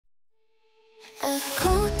A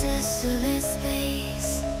cold, desolate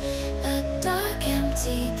space, a dark,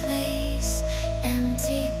 empty place,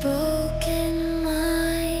 empty, broken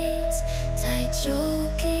minds, tight,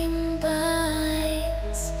 choking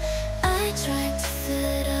binds. I tried to fill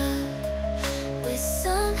it up with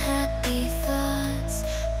some happy thoughts,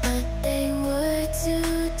 but they were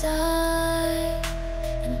too dark,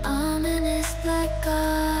 an ominous black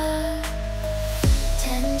art.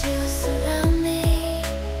 Tendrils surround me,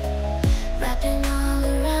 wrapping all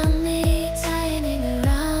around me, tightening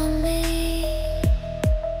around me,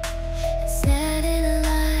 ensnared in a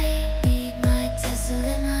lie, need my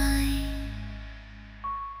desolate mind.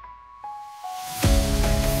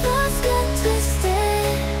 Thoughts got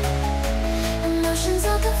twisted, emotions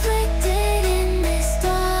all conflicted in this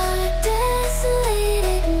dark,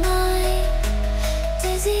 desolated mind.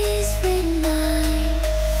 Disease free mind,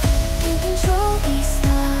 can control these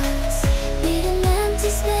thoughts, need an empty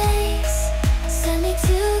space, send me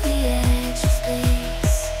to the edge of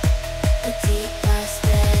space, a deep dark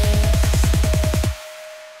space.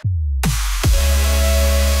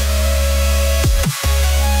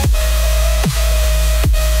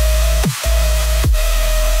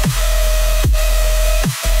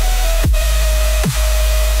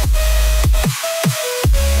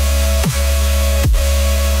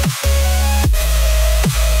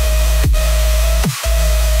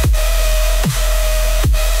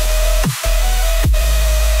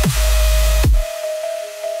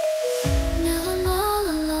 Now I'm all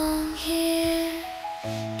alone here,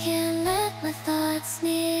 can't let my thoughts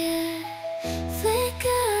near,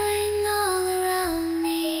 flickering all around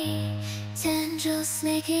me, tendrils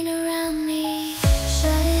snaking around me.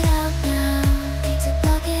 Shut it out now, need to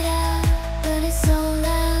block it out, but it's so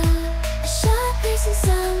loud, a sharp piercing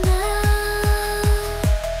sound now.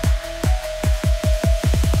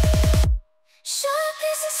 Sharp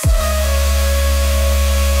piercing sound.